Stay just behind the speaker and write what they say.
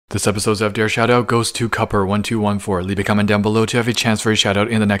This episode's FDR shoutout goes to Cupper1214. Leave a comment down below to have a chance for a shoutout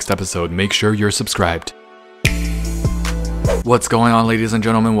in the next episode. Make sure you're subscribed. What's going on, ladies and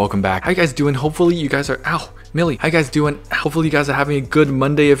gentlemen? Welcome back. How you guys doing? Hopefully you guys are... Ow! Millie, how you guys doing? Hopefully you guys are having a good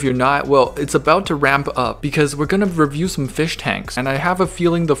Monday. If you're not, well, it's about to ramp up because we're gonna review some fish tanks, and I have a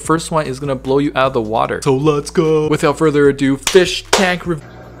feeling the first one is gonna blow you out of the water. So let's go! Without further ado, fish tank review.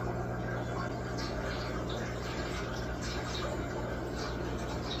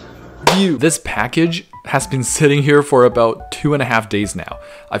 This package has been sitting here for about 2.5 days now.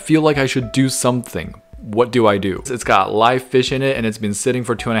 I feel like I should do something. What do I do? It's got live fish in it and it's been sitting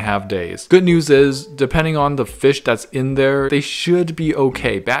for 2.5 days. Good news is, depending on the fish that's in there, they should be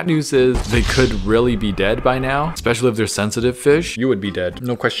okay. Bad news is they could really be dead by now, especially if they're sensitive fish. You would be dead.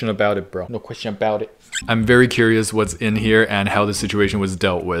 No question about it, bro. No question about it. I'm very curious what's in here and how the situation was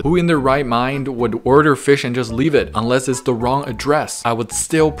dealt with. Who in their right mind would order fish and just leave it unless it's the wrong address? I would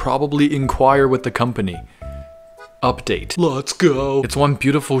still probably inquire with the company. Update. Let's go. It's one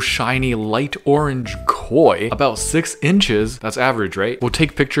beautiful shiny light orange koi, about 6 inches. That's average, right? We'll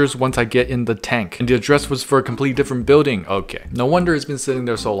take pictures once I get in the tank. And the address was for a completely different building. Okay. No wonder it's been sitting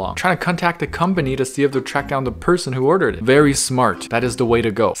there so long. Trying to contact the company to see if they'll track down the person who ordered it. Very smart. That is the way to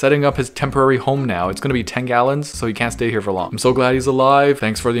go. Setting up his temporary home now. It's gonna be 10 gallons, so he can't stay here for long. I'm so glad he's alive.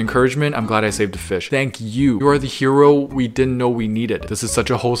 Thanks for the encouragement. I'm glad I saved the fish. Thank you. You are the hero we didn't know we needed. This is such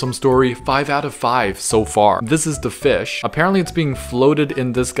a wholesome story. 5 out of 5 so far. This is the fish. Apparently it's being floated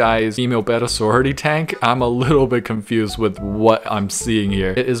in this guy's female beta sorority tank. I'm a little bit confused with what I'm seeing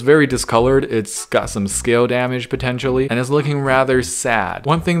here. It is very discolored. It's got some scale damage potentially, and it's looking rather sad.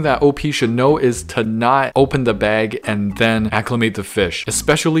 One thing that OP should know is to not open the bag and then acclimate the fish,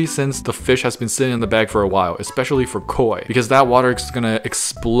 especially since the fish has been sitting in the bag for a while, especially for koi, because that water is gonna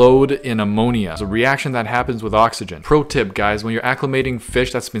explode in ammonia. It's a reaction that happens with oxygen. Pro tip, guys, when you're acclimating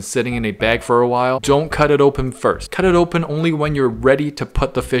fish that's been sitting in a bag for a while, don't cut it open first. Cut it open only when you're ready to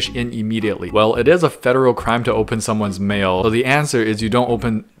put the fish in immediately. Well, it is a federal crime to open someone's mail, so the answer is you don't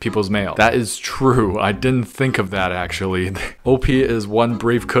open people's mail. That is true. I didn't think of that actually. OP is one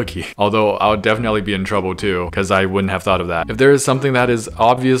brave cookie, although I would definitely be in trouble too, because I wouldn't have thought of that. If there is something that is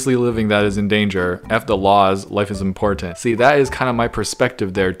obviously living that is in danger, F the laws, life is important. See, that is kind of my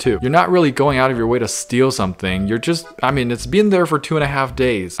perspective there too. You're not really going out of your way to steal something. You're just, I mean, it's been there for 2.5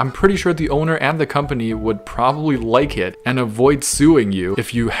 days. I'm pretty sure the owner and the company would probably like it and avoid suing you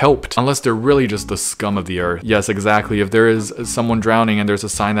if you helped, unless they're really just the scum of the earth. Yes, exactly. If there is someone drowning and there's a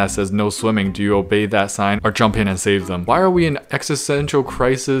sign that says no swimming, do you obey that sign or jump in and save them? Why are we in existential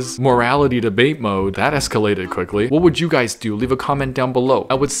crisis morality debate mode? That escalated quickly. What would you guys do? Leave a comment down below.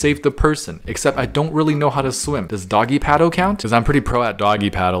 I would save the person, except I don't really know how to swim. Does doggy paddle count? Because I'm pretty pro at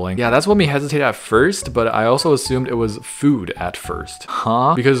doggy paddling. Yeah, that's what made me hesitate at first, but I also assumed it was food at first.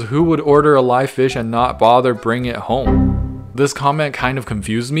 Huh? Because who would order a live fish and not bother bringing it home? This comment kind of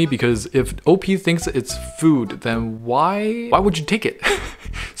confused me because if OP thinks it's food, then why would you take it?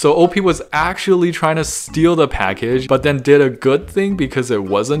 So OP was actually trying to steal the package, but then did a good thing because it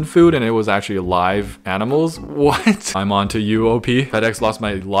wasn't food and it was actually live animals? What? I'm on to you, OP. FedEx lost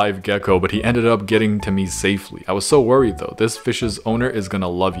my live gecko, but he ended up getting to me safely. I was so worried though. This fish's owner is gonna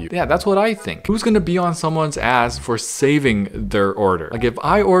love you. Yeah, that's what I think. Who's gonna be on someone's ass for saving their order? Like if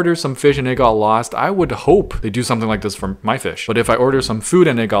I order some fish and it got lost, I would hope they do something like this for my fish. But if I order some food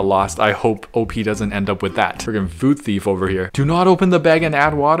and it got lost, I hope OP doesn't end up with that. Friggin' food thief over here. Do not open the bag and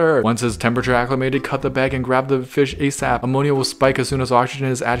add water. Once it's temperature acclimated, cut the bag and grab the fish ASAP. Ammonia will spike as soon as oxygen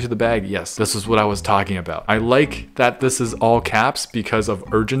is added to the bag. Yes, this is what I was talking about. I like that this is all caps because of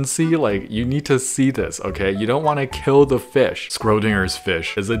urgency. Like, you need to see this, okay? You don't want to kill the fish. Schrodinger's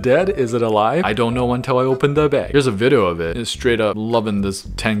fish. Is it dead? Is it alive? I don't know until I open the bag. Here's a video of it. It's straight up loving this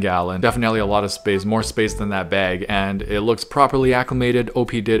 10 gallon. Definitely a lot of space, more space than that bag, and it looks properly acclimated.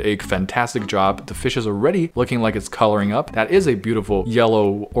 OP did a fantastic job. The fish is already looking like it's coloring up. That is a beautiful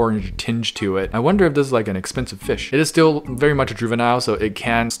yellow orange tinge to it. I wonder if this is like an expensive fish. It is still very much a juvenile, so it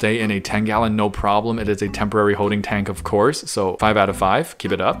can stay in a 10 gallon no problem. It is a temporary holding tank, of course, so 5 out of 5.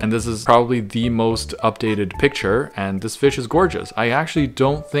 Keep it up. And this is probably the most updated picture, and this fish is gorgeous. I actually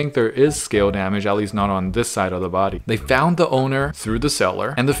don't think there is scale damage, at least not on this side of the body. They found the owner through the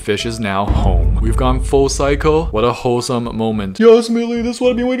seller, and the fish is now home. We've gone full cycle. What a wholesome moment. Yes, Millie, this is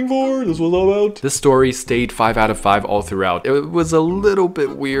what I've been waiting for. This was all about. This story stayed 5 out of 5 all throughout. It was a little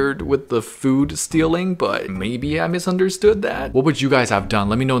bit weird with the food stealing, but maybe I misunderstood that. What would you guys have done?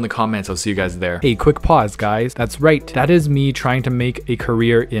 Let me know in the comments. I'll see you guys there. Hey, quick pause, guys. That's right. That is me trying to make a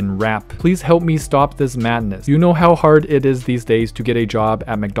career in rap. Please help me stop this madness. You know how hard it is these days to get a job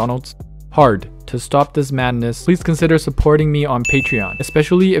at McDonald's? Hard To stop this madness, please consider supporting me on Patreon,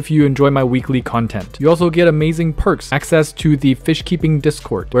 especially if you enjoy my weekly content. You also get amazing perks, access to the fish keeping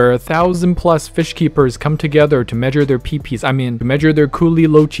Discord, where 1,000+ fish keepers come together to measure their peepees, to measure their coolie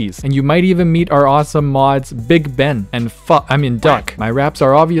lochis, and you might even meet our awesome mods Big Ben and Duck. My raps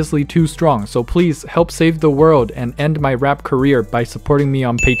are obviously too strong, so please help save the world and end my rap career by supporting me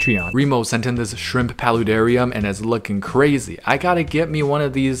on Patreon. Remo sent in this shrimp paludarium and it's looking crazy. I gotta get me one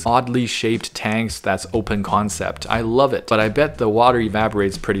of these oddly shaped tanks that's open concept. I love it, but I bet the water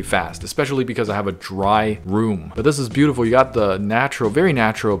evaporates pretty fast, especially because I have a dry room. But this is beautiful. You got the natural, very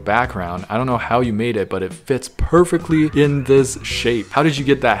natural background. I don't know how you made it, but it fits perfectly in this shape. How did you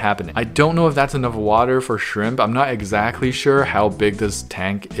get that happening? I don't know if that's enough water for shrimp. I'm not exactly sure how big this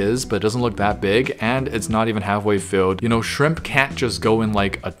tank is, but it doesn't look that big, and it's not even halfway filled. You know, shrimp can't just go in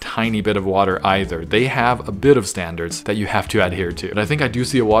like a tiny bit of water either. They have a bit of standards that you have to adhere to. But I think I do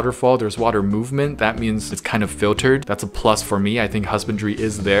see a waterfall. There's water movement. That means it's kind of filtered. That's a plus for me. I think husbandry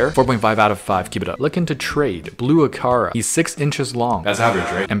is there. 4.5 out of 5. Keep it up. Looking to trade. Blue Akara. He's 6 inches long. That's average,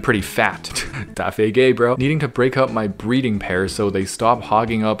 right? And pretty fat. Dafe gay, bro. Needing to break up my breeding pair so they stop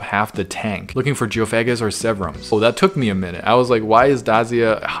hogging up half the tank. Looking for Geophagus or Severums. Oh, that took me a minute. I was like, why is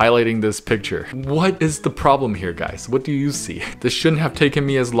Dazia highlighting this picture? What is the problem here, guys? What do you see? This shouldn't have taken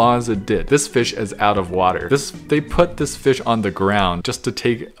me as long as it did. This fish is out of water. They put this fish on the ground just to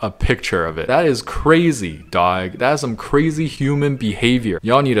take a picture of it. That is crazy, dog. That is some crazy human behavior.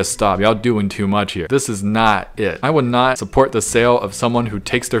 Y'all need to stop. Y'all doing too much here. This is not it. I would not support the sale of someone who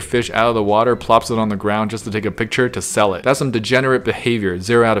takes their fish out of the water, plops it on the ground just to take a picture to sell it. That's some degenerate behavior.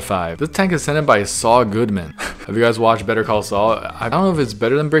 0 out of 5. This tank is sent in by Saul Goodman. Have you guys watched Better Call Saul? I don't know if it's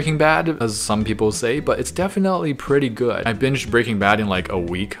better than Breaking Bad, as some people say, but it's definitely pretty good. I binged Breaking Bad in like a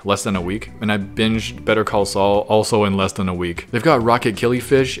week, less than a week, and I binged Better Call Saul also in less than a week. They've got rocket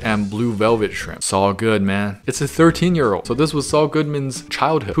killifish and blue velvet shrimp. Saul Good, man. It's a 13-year-old. So this was Saul Goodman's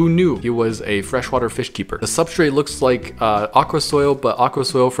childhood. Who knew he was a freshwater fish keeper? The substrate looks like aqua soil, but aqua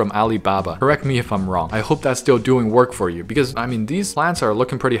soil from Alibaba. Correct me if I'm wrong. I hope that's still doing work for you, because I mean, these plants are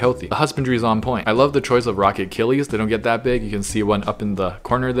looking pretty healthy. The husbandry is on point. I love the choice of rocket killies. They don't get that big. You can see one up in the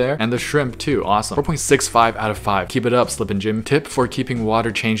corner there. And the shrimp too. Awesome. 4.65 out of 5. Keep it up, Slip and Jim. Tip for keeping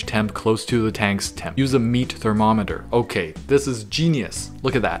water change temp close to the tank's temp. Use a meat thermometer. Okay, this is genius.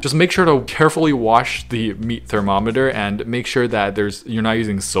 Look at that. Just make sure to carefully wash the meat thermometer and make sure that you're not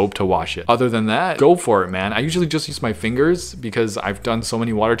using soap to wash it. Other than that, go for it, man. I usually just use my fingers because I've done so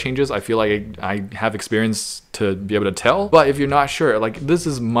many water changes. I feel like I have experience to be able to tell. But if you're not sure, like, this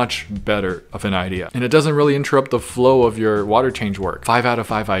is much better of an idea. And it doesn't really interrupt the flow of your water change work. 5 out of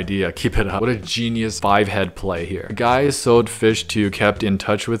 5 idea. Keep it up. What a genius 5-head play here. A guy sold fish to kept in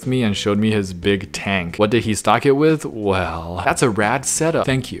touch with me and showed me his big tank. What did he stock it with? Well, that's a rad setup.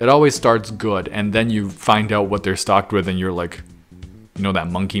 Thank you. It always starts good, and then you find out what they're stocked with and you're like, you know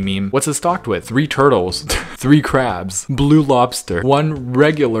that monkey meme? What's it stocked with? 3 turtles, 3 crabs, blue lobster, 1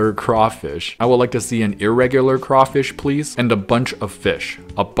 regular crawfish. I would like to see an irregular crawfish, please, and a bunch of fish.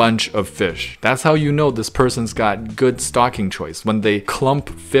 A bunch of fish. That's how you know this person's got good stocking choice, when they clump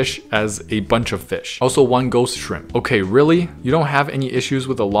fish as a bunch of fish. Also 1 ghost shrimp. Okay, really? You don't have any issues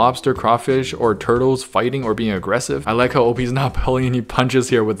with a lobster, crawfish, or turtles fighting or being aggressive? I like how OP's not pulling any punches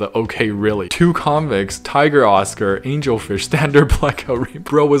here with the okay, really. 2 convicts, tiger Oscar, angelfish, standard pleco.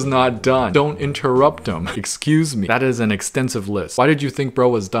 Bro was not done. Don't interrupt him. Excuse me. That is an extensive list. Why did you think bro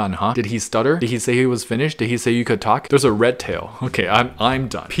was done, huh? Did he stutter? Did he say he was finished? Did he say you could talk? There's a red tail. Okay, I'm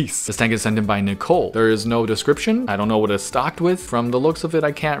done. Peace. This tank is sent in by Nicole. There is no description. I don't know what it's stocked with. From the looks of it,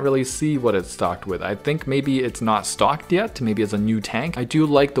 I can't really see what it's stocked with. I think maybe it's not stocked yet. Maybe it's a new tank. I do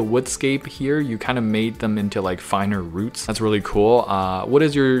like the woodscape here. You kind of made them into like finer roots. That's really cool. What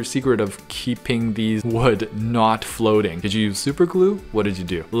is your secret of keeping these wood not floating? Did you use super glue? What did you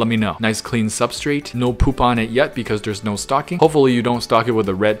do? Let me know. Nice clean substrate. No poop on it yet because there's no stocking. Hopefully you don't stock it with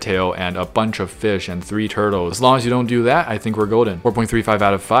a red tail and a bunch of fish and 3 turtles. As long as you don't do that, I think we're golden. 4.35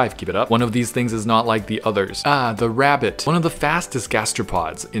 out of 5. Keep it up. One of these things is not like the others. The rabbit. One of the fastest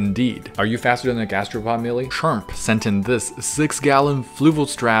gastropods, indeed. Are you faster than a gastropod, Millie? Sharp sent in this 6-gallon fluval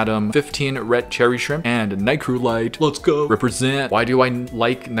stratum, 15 red cherry shrimp, and nicrolite. Let's go. Represent. Why do I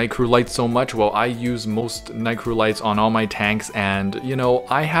like nicrolite so much? Well, I use most nicrolites on all my tanks, and you know,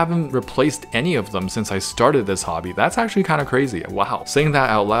 I haven't replaced any of them since I started this hobby. That's actually kind of crazy. Wow. Saying that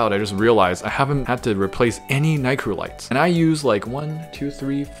out loud, I just realized I haven't had to replace any nicrolites. And I use like 1, 2,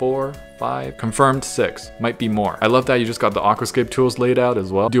 3, 4, 5. Confirmed 6. Might be more. I love that you just got the aquascape tools laid out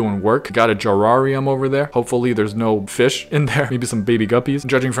as well. Doing work. Got a gerarium over there. Hopefully there's no fish in there. Maybe some baby guppies.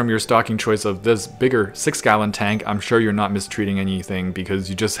 Judging from your stocking choice of this bigger 6-gallon tank, I'm sure you're not mistreating anything because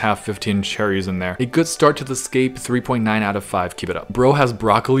you just have 15 cherries in there. A good start to the scape, 3.9 out of 5. Keep it up. Bro has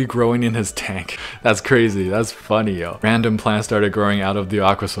broccoli growing in his tank. That's crazy. That's funny, yo. Random plant started growing out of the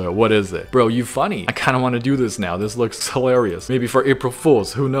aqua soil. What is it? Bro, you funny. I kind of want to do this now. This looks hilarious. Maybe for April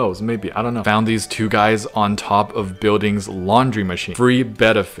Fools. Who knows? Maybe. I don't know. Found these 2 guys on top of building's laundry machine. Free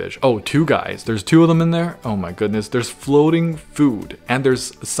betta fish. Oh, 2 guys. There's 2 of them in there? Oh my goodness. There's floating food and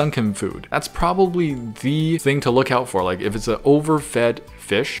there's sunken food. That's probably the thing to look out for. Like if it's an overfed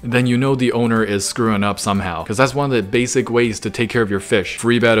fish, then you know the owner is screwing up somehow, because that's one of the basic ways to take care of your fish.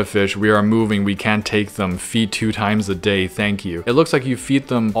 Free betta fish, we are moving, we can't take them, feed 2 times a day, thank you. It looks like you feed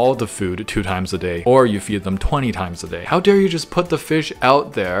them all the food 2 times a day, or you feed them 20 times a day. How dare you just put the fish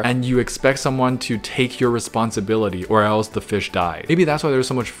out there and you expect someone to take your responsibility, or else the fish dies. Maybe that's why there's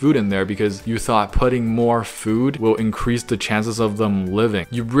so much food in there, because you thought putting more food will increase the chances of them living.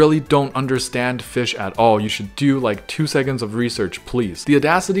 You really don't understand fish at all. You should do like 2 seconds of research, please. The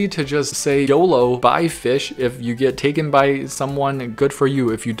audacity to just say YOLO, buy fish. If you get taken by someone, good for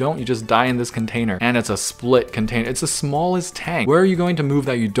you. If you don't, you just die in this container. And it's a split container. It's the smallest tank. Where are you going to move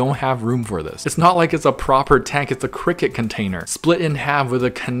that you don't have room for this? It's not like it's a proper tank. It's a cricket container. Split in half with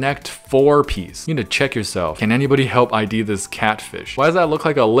a Connect 4 piece. You need to check yourself. Can anybody help ID this catfish? Why does that look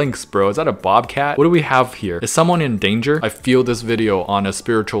like a lynx, bro? Is that a bobcat? What do we have here? Is someone in danger? I feel this video on a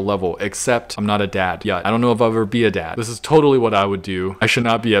spiritual level, except I'm not a dad yet. I don't know if I'll ever be a dad. This is totally what I would do. I should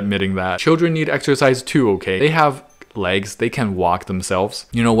not be admitting that. Children need exercise too, okay? They have legs, they can walk themselves.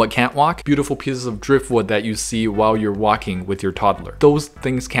 You know what can't walk? Beautiful pieces of driftwood that you see while you're walking with your toddler. Those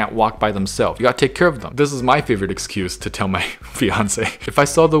things can't walk by themselves. You gotta take care of them. This is my favorite excuse to tell my fiance. If I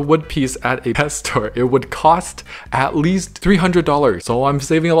saw the wood piece at a pet store, it would cost at least $300. So I'm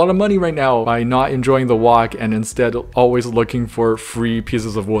saving a lot of money right now by not enjoying the walk and instead always looking for free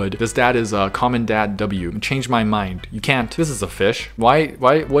pieces of wood. This dad is a common dad W. Change my mind. You can't. This is a fish. Why,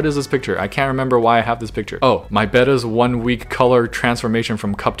 what is this picture? I can't remember why I have this picture. Oh, my betta's 1 week color transformation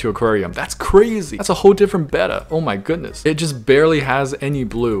from cup to aquarium. That's crazy. That's a whole different betta. Oh my goodness. It just barely has any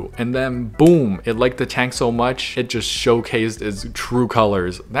blue. And then boom, it liked the tank so much, it just showcased its true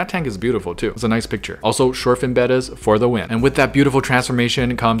colors. That tank is beautiful too. It's a nice picture. Also, short fin bettas for the win. And with that beautiful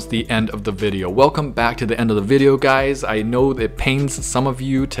transformation comes the end of the video. Welcome back to the end of the video, guys. I know it pains some of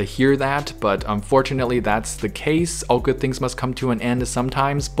you to hear that, but unfortunately that's the case. All good things must come to an end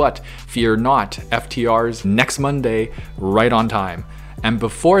sometimes, but fear not. FTR's next Monday, right on time. And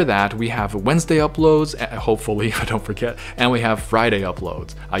before that, we have Wednesday uploads, hopefully, if I don't forget, and we have Friday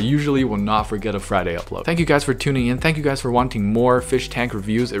uploads. I usually will not forget a Friday upload. Thank you guys for tuning in. Thank you guys for wanting more fish tank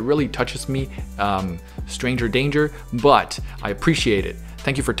reviews. It really touches me, stranger danger, but I appreciate it.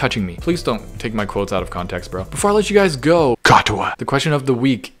 Thank you for touching me. Please don't take my quotes out of context, bro. Before I let you guys go, the question of the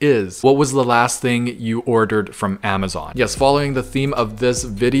week is, what was the last thing you ordered from Amazon? Yes, following the theme of this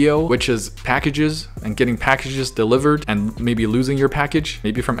video, which is packages and getting packages delivered and maybe losing your package,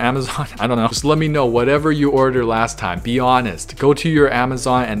 maybe from Amazon. I don't know. Just let me know whatever you ordered last time. Be honest. Go to your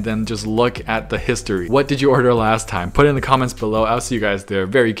Amazon and then just look at the history. What did you order last time? Put it in the comments below. I'll see you guys there.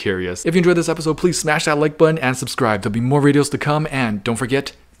 Very curious. If you enjoyed this episode, please smash that like button and subscribe. There'll be more videos to come, and don't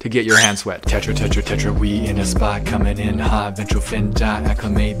forget to get your hands wet. Tetra, we in a spot, coming in hot, ventral fin dot,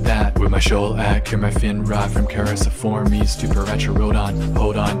 acclimate that. With my shoal at, cure my fin rod from Cariciformes, super retrodon,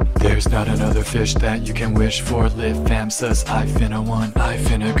 hold on. There's not another fish that you can wish for, lit fam sus, I finna one, I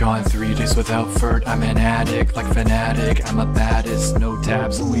finna gone 3 days without furt, I'm an addict, like fanatic, I'm a baddest, no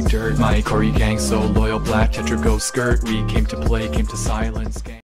tabs, only dirt. My Corey gang so loyal, black Tetra go skirt, we came to play, came to silence, gang.